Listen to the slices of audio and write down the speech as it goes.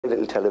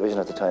Little television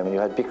at the time, and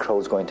you had big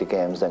crowds going to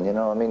games then, you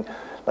know. I mean,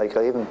 like,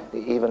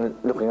 even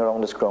looking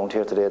around this ground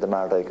here today, the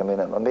Mardyke, I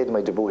mean, I made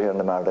my debut here in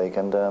the Mardyke,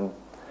 and I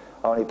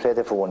only played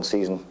there for one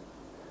season.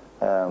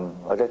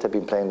 I'd like to have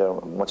been playing there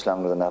much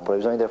longer than that, but I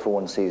was only there for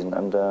one season,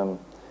 and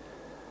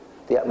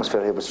the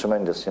atmosphere here was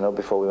tremendous, you know,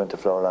 before we went to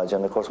Floor Lodge.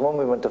 And of course, when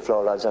we went to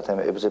Floor Lodge that time,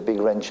 it was a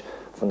big wrench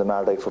from the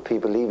Mardyke for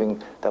people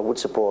leaving that would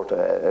support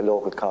a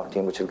local Cork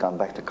team, which had gone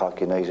back to Cork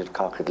United,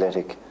 Cork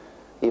Athletic.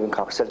 Even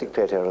Cork Celtic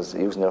played here as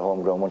using their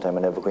home ground one time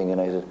in Evergreen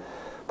United.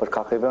 But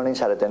Cork Hibernians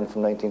had it then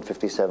from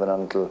 1957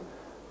 until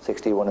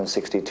 61 and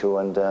 62,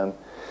 and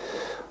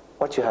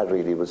what you had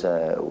really was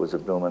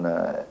a blooming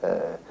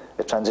a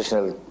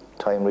transitional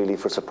time really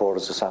for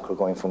supporters of soccer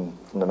going from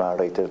the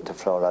Mardyke to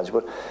Floor Lodge.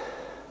 But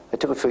it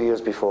took a few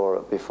years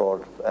before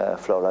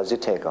Floor Lodge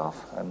did take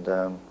off,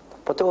 and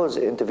but those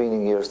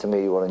intervening years to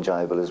me were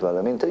enjoyable as well.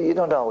 I mean, you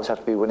don't always have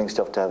to be winning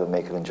stuff to have it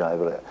make it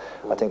enjoyable.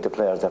 I think the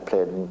players that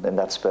played in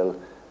that spell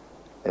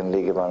in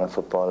League of Ireland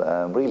football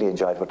really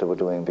enjoyed what they were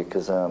doing,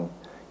 because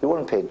you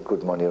weren't paid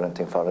good money or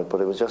anything for it, but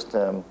it was just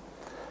there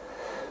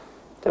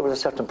was a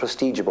certain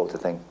prestige about the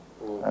thing,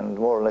 and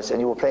more or less,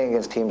 and you were playing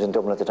against teams in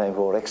Dublin at the time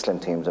who were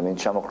excellent teams. I mean,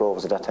 Shamrock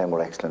Rovers at that time were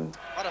excellent.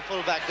 What a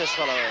fullback this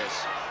fellow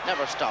is,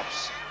 never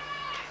stops.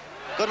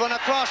 Good one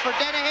across for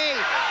Dennehy.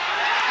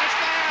 It's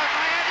there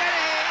by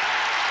Dennehy.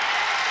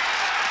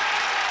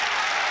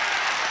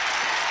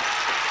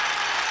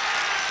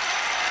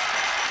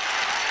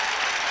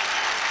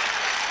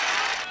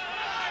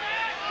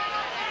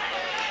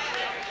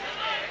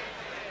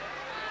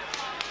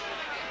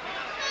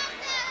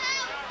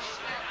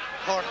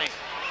 Courtney.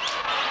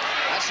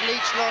 That's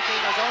Leach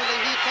looking as only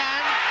he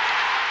can.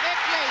 Vic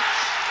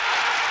Leach.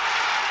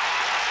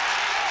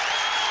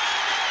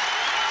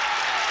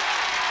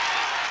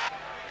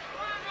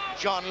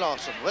 John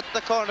Lawson with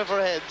the corner for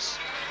Hibs.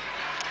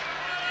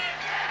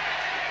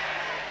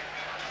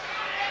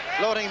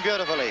 Floating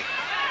beautifully.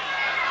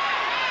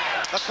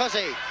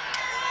 McCuzzy.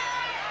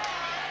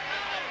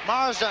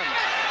 Marsden.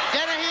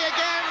 Dennehy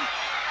again.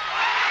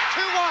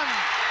 2-1.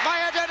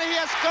 Maya Dennehy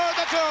has scored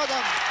the two of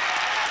them.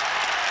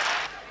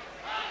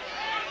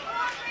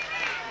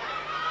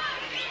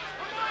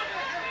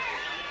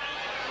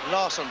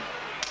 Lawson.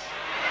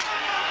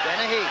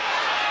 Dennehy.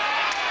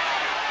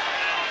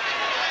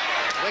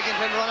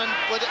 Wigginton running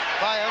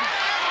by him.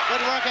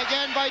 Good work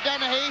again by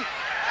Dennehy.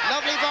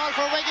 Lovely ball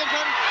for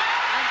Wigginton.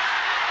 And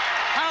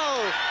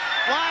how?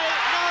 Why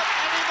not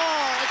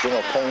anymore? You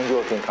know, playing in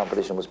European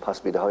competition was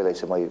possibly the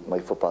highlights of my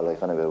football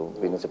life anyway,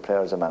 being as a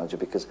player, as a manager,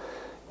 because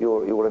you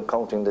were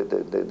encountering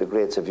the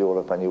greats of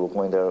Europe, and you were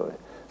going there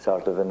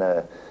sort of in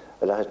a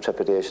lot of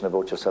trepidation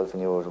about yourself,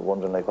 and you were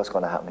wondering, like, what's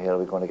going to happen here? Are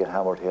we going to get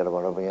hammered here or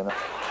whatever, you know?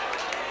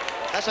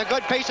 That's a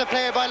good piece of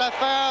play by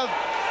Lefebvre,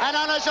 and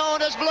on his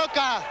own is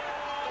Bluka.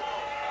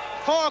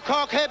 4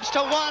 Cork Hibs to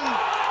 1.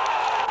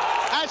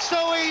 That's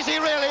so easy,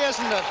 really,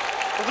 isn't it?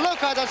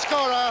 Bluka, the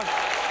scorer.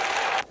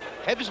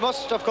 Hibs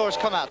must, of course,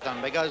 come at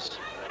them, because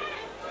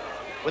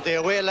with the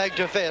away leg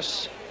to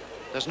face,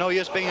 there's no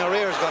use being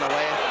arrears gone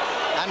away.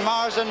 And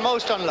Marsden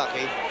most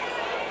unlucky.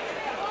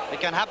 It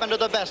can happen to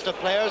the best of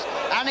players.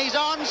 And he's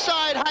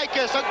onside.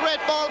 Heikes, a great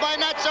ball by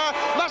Netzer.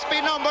 Must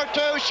be number 2,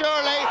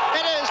 surely.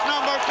 It is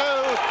number 2.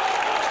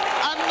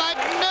 A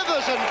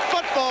magnificent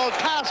football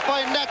pass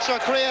by Netzer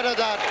created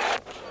that.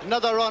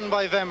 Another run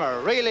by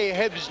Wimmer. Really,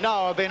 Hibs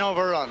now have been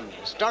overrun.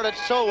 Started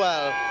so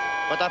well,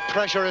 but that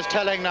pressure is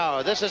telling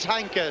now. This is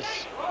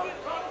Heikes.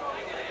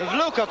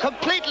 Vluka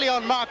completely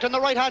unmarked on the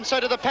right-hand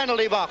side of the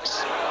penalty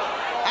box.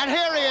 And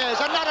here he is,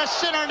 and not a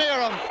sinner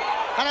near him.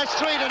 And it's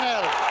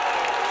 3-0.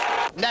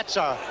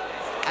 Netzer.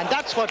 And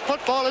that's what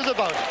football is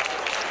about.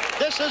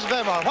 This is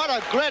Wimmer. What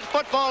a great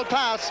football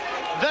pass.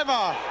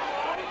 Wimmer.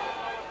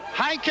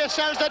 Heikes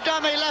sells the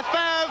dummy.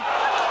 Lefebvre.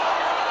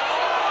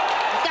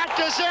 That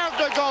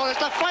deserved a goal. It's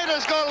the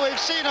finest goal we've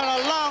seen in a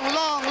long,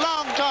 long,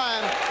 long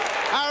time.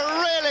 A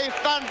really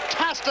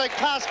fantastic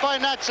pass by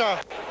Netzer.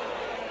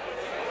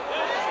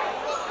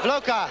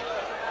 Vluka.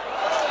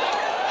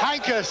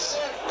 Heikes.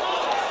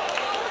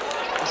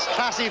 It's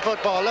classy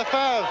football.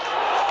 Lefebvre.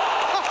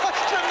 Oh,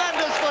 it's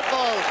tremendous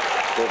football.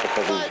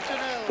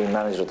 Because being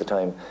manager at the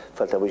time,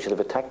 felt that we should have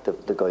attacked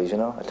the guys, you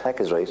know. Attack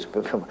is right.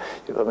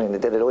 I mean,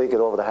 they'd always get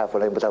over the halfway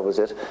line, but that was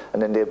it.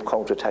 And then they'd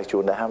counter-attack you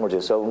and they hammered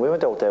you. So when we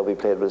went out there, we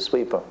played with a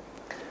sweeper.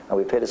 And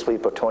we played a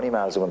sweeper. Tony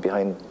Miles went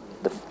behind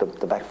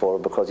the back four,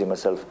 because he,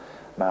 myself,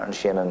 Martin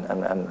Sheehan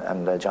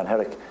and John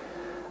Herrick.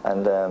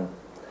 And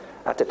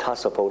at the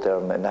toss-up out there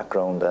in that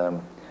ground,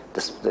 all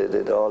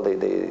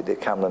the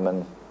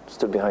cameramen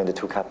stood behind the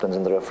 2 captains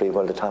and the referee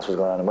while the toss was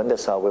going on, and when they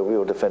saw where we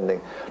were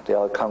defending, they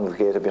all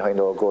congregated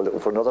behind our goal looking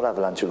for another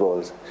avalanche of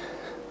goals.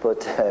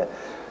 But a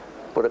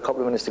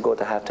couple of minutes to go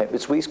to half-time,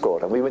 we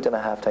scored, and we went in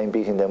a half-time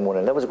beating them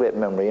 1-0. That was a great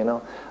memory, you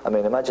know. I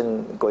mean,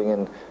 imagine going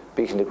in,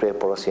 beating the great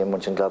Borussia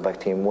Mönchengladbach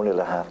team 1-0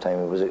 at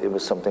half-time. It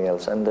was something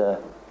else, and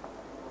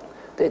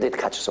they did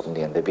catch us up in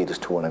the end. They beat us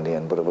 2-1 in the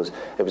end, but it was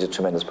a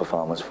tremendous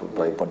performance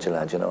by a bunch of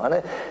lads, you know.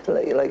 And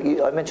like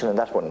I mentioned in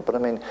that one, but I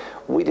mean,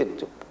 we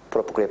did put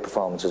up a great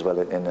performance as well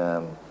in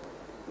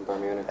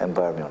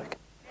Bayern Munich.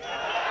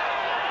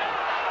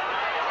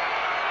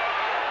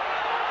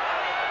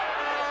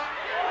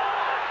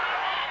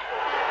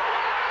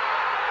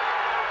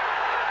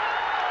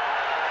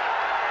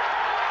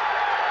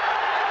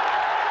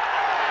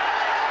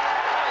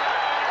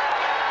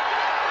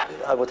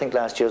 I would think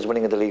last year's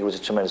winning of the league was a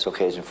tremendous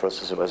occasion for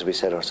us, as we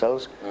said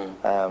ourselves.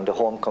 The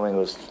homecoming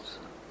was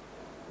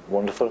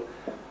wonderful.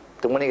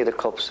 The winning of the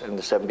cups in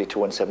the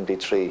 72 and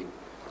 73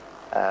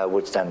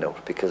 would stand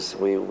out, because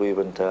we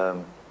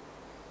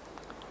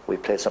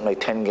played something like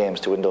 10 games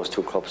to win those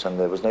 2 cups,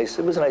 and it was nice.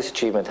 It was a nice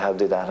achievement to have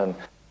did that. And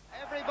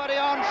everybody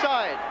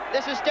onside.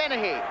 This is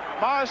Dennehy.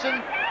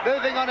 Morrison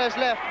moving on his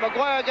left.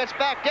 Maguire gets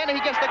back. Dennehy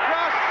gets the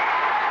cross,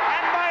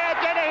 and Maya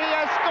Dennehy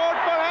has scored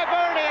for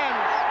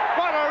Hibernians.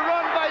 What a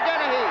run by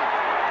Dennehy.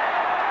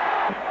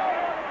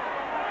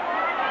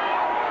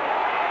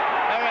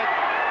 Eric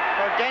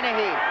for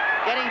Dennehy,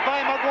 getting by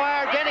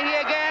Maguire. Dennehy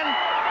again,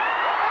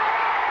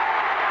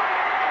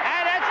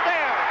 and it's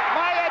there.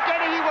 Maya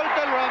Dennehy will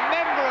be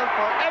remembered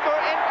forever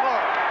in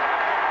Cork.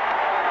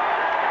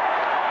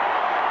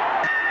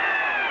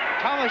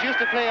 Thomas used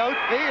to play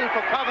outfield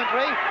for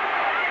Coventry.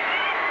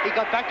 He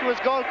got back to his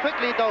goal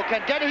quickly, though.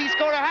 Can Dennehy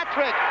score a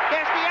hat-trick?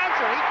 There's the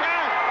answer. He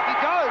can. He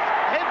does.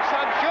 Hibs,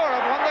 I'm sure,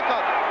 have won the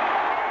cup.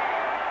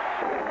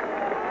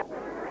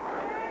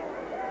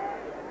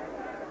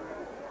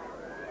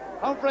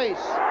 Humphreys.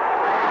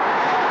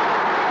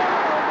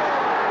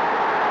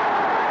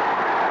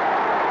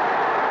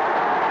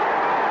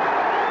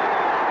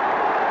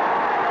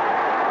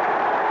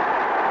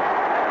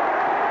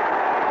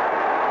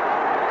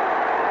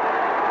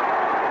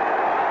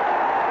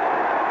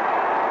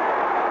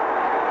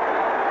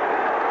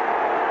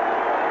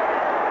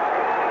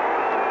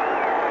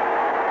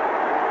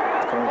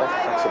 coming back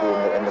to Cork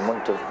City in the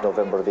month of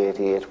November of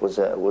 '88 was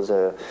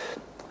a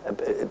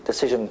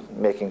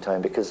decision-making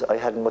time, because I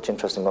hadn't much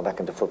interest in going back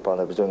into football.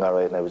 I was doing all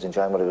right and I was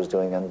enjoying what I was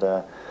doing, and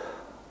I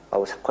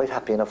was quite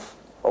happy enough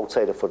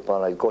outside of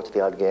football. I'd go to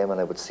the odd game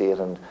and I would see it,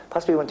 and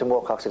possibly went to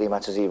more Cork City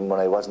matches even when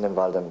I wasn't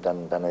involved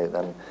than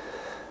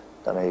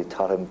I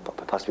thought I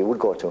possibly would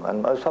go to.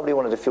 And I was probably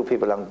one of the few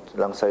people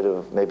alongside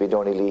of maybe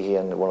Donny Leahy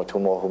and one or two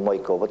more who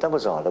might go, but that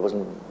was all. There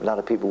wasn't a lot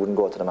of people who wouldn't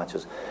go to the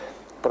matches.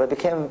 But I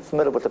became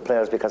familiar with the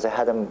players because I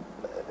had them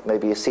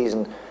maybe a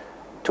season,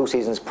 2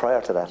 seasons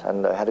prior to that,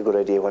 and I had a good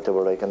idea what they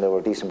were like, and they were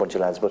a decent bunch of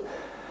lads. But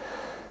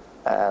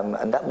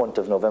and that month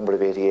of November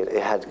of '88,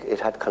 it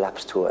had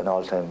collapsed to an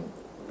all-time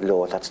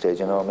low at that stage.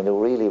 You know, I mean, it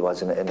really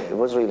was it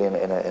was really in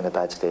a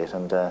bad state.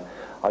 And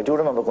I do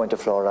remember going to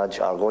Floor Lodge,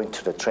 or going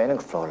to the training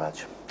Floor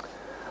Lodge.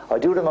 I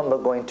do remember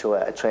going to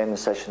a training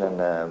session,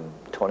 and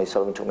Tony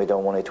Sullivan took me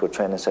down one night to a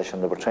training session.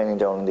 They were training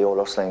down in the old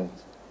Ursuline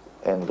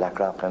in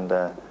Blackrock, and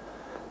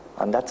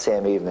on that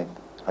same evening,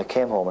 I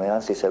came home and I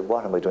honestly said,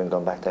 what am I doing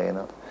going back there, you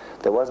know?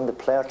 There wasn't a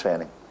player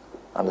training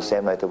on the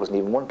same night. There wasn't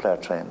even one player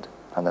trained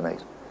on the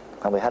night.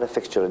 And we had a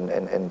fixture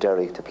in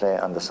Derry to play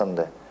on the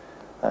Sunday.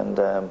 And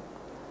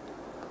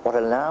what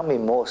alarmed me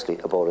mostly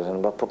about it,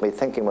 and what put me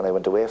thinking when I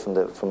went away from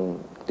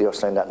the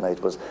Ursuline that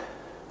night, was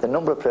the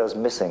number of players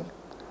missing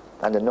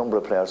and the number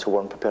of players who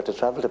weren't prepared to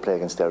travel to play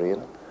against Derry, you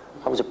know?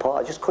 I was appalled.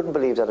 I just couldn't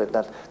believe that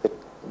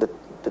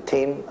the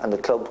team and the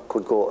club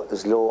could go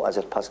as low as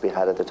it possibly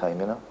had at the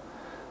time, you know?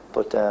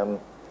 But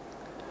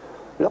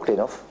luckily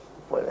enough,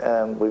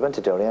 we went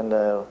to Derry, and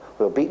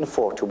we were beaten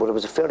 4-2, but it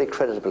was a fairly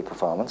creditable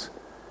performance.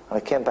 And I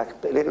came back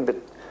a little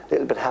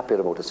bit happier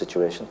about the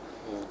situation.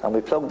 And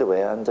we plugged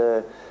away, and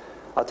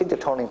I think the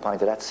turning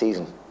point of that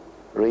season,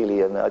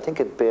 really, and I think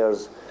it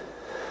bears,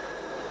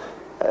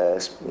 I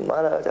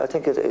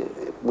think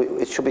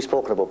it should be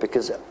spoken about,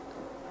 because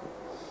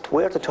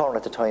where to turn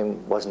at the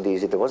time wasn't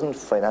easy. There wasn't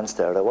finance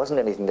there. There wasn't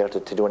anything there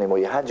to do anymore.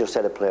 You had your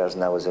set of players,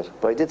 and that was it.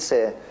 But I did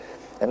say,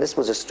 and this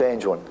was a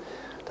strange one,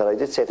 that I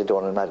did say to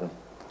Donald Madden,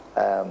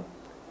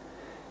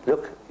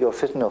 look, you're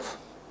fit enough.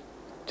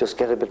 Just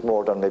get a bit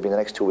more done maybe in the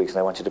next 2 weeks, and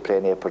I want you to play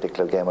in a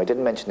particular game. I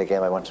didn't mention the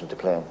game I wanted him to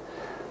play in.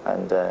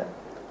 And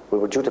we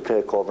were due to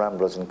play Cove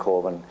Ramblers in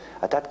Cove, and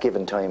at that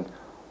given time,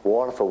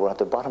 Waterford were at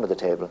the bottom of the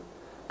table.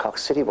 Cork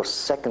City were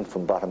second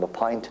from bottom, a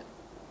point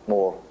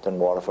more than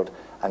Waterford,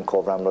 and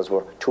Cove Ramblers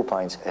were 2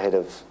 points ahead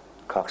of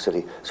Cork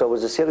City. So it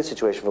was a serious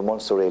situation for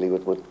Munster, really,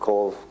 with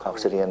Cove, Cork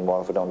City and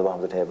Waterford down the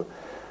bottom of the table.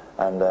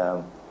 And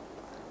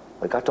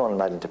I got Donald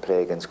Madden to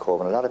play against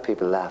Cove, and a lot of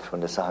people laughed when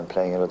they saw him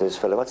playing. You know, this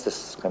fella, what's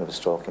this kind of a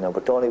stroke, you know?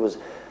 But Donald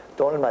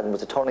Madden was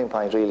the turning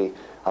point, really,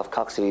 of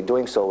Cork City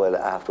doing so well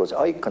afterwards,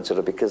 I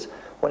consider, because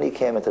when he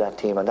came into that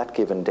team on that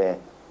given day,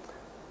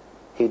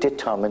 he did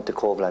torment the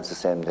Cove lads the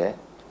same day,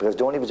 because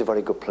Donald was a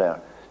very good player.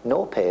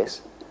 No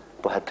pace,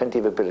 but had plenty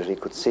of ability,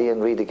 could see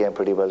and read the game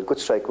pretty well, good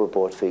striker with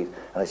both feet.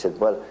 And I said,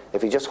 well,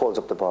 if he just holds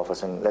up the ball for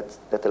us and let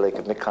the like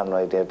of Nick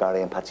Conroy, Dave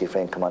Barry and Patsy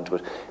Frayne come onto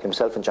it,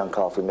 himself and John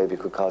Caulfield maybe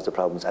could cause the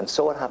problems. And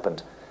so it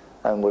happened.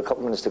 And with a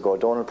couple of minutes to go,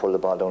 Donald pulled the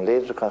ball down,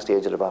 laid it across the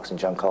edge of the box, and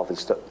John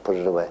Caulfield put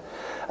it away.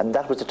 And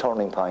that was the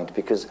turning point,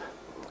 because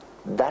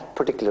that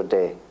particular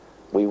day,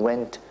 we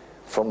went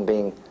from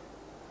being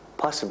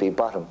possibly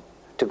bottom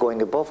to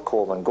going above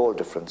Cove on goal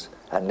difference,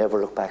 and never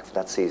looked back for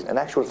that season. In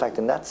actual fact,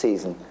 in that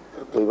season,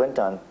 we went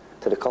on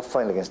to the cup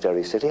final against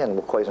Derry City, and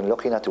were quite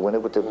unlucky not to win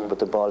it with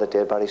the ball that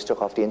Dave Barry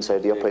struck off the inside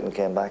of the upright and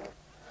came back.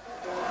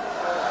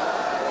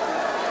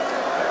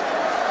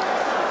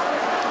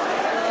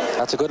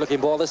 That's a good looking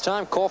ball this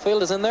time.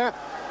 Caulfield is in there.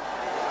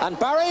 And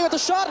Barry with the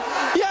shot.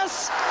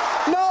 Yes!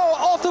 No!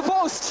 Off the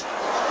post!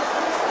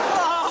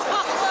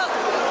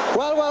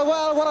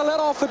 Well, what a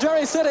let-off for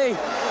Jerry City.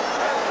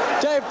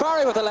 Dave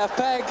Barry with the left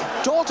peg.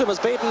 Dalton was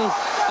beaten,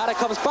 and it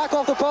comes back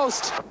off the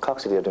post. Cork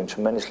City are doing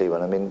tremendously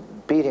well. I mean,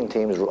 beating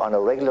teams on a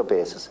regular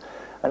basis.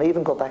 And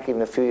even go back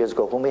even a few years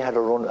ago when we had a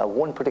run at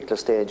one particular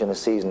stage in a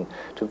season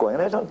to going.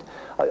 And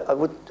I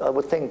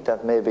would think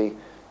that maybe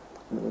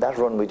that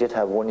run we did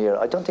have one year,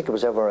 I don't think it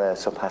was ever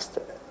surpassed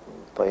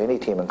by any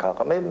team in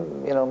Cork. Maybe,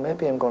 you know,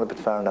 maybe I'm going a bit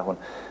far on that one.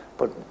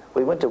 But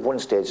we went at one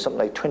stage, something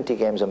like 20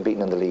 games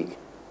unbeaten in the league.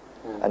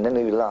 And then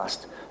we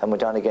lost and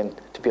went on again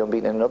to be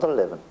unbeaten in another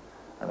 11.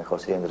 And of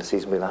course, at the end of the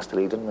season, we lost the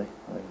league, didn't we?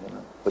 You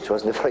know, which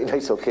wasn't a very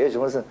nice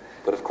occasion, was it?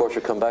 But of course,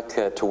 you come back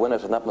to win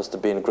it, and that must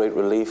have been great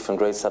relief and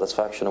great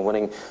satisfaction in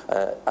winning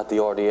at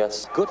the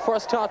RDS. Good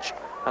first touch,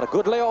 and a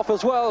good layoff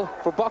as well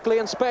for Buckley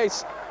in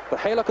space. But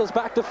Halo comes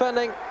back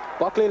defending.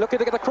 Buckley looking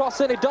to get the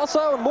cross in. He does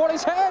so, and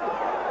Morley's head,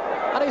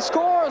 and he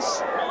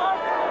scores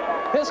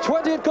his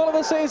 20th goal of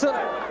the season.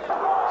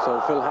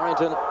 So Phil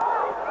Harrington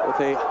with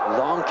a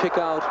long kick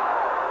out.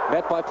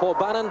 Met by Paul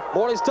Bannon,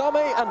 Morley's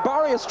dummy, and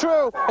Barry is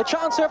through. A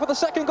chance here for the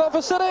second goal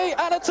for City,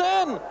 and it's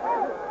in!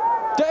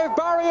 Dave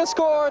Barry has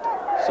scored.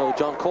 So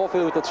John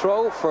Caulfield with the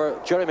throw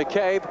for Jerry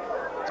McCabe.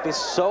 He's been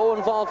so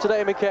involved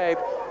today, McCabe.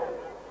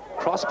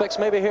 Prospects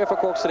maybe here for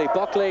Cork City.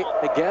 Buckley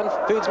again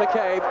feeds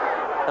McCabe,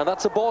 and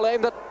that's a ball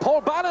aimed at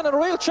Paul Bannon, and a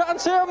real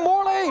chance here.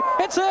 Morley,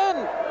 it's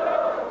in!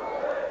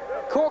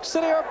 Cork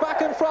City are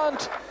back in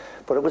front.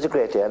 But it was a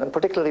great day, and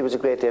particularly it was a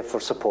great day for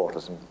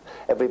supporters and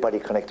everybody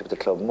connected with the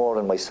club, more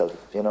than myself.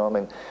 You know, I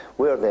mean,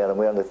 we're there and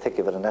we're in the thick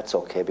of it, and that's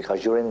okay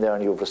because you're in there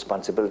and you have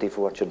responsibility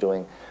for what you're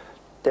doing.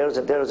 There's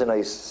a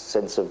nice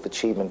sense of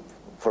achievement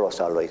for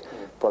us, all right.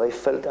 But I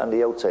felt on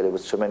the outside it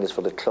was tremendous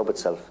for the club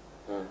itself,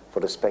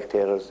 for the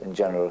spectators in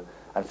general,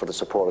 and for the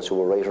supporters who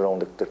were right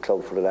around the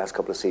club for the last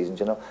couple of seasons.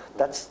 You know,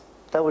 that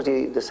was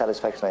the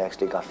satisfaction I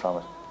actually got from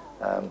it.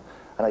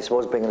 And I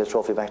suppose bringing the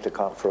trophy back to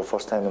Cork for the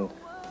first time in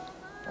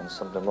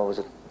something, what was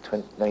it,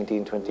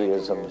 19, 20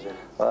 years? Something.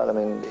 Well, I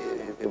mean,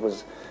 it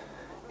was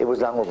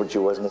long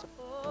overdue, wasn't it?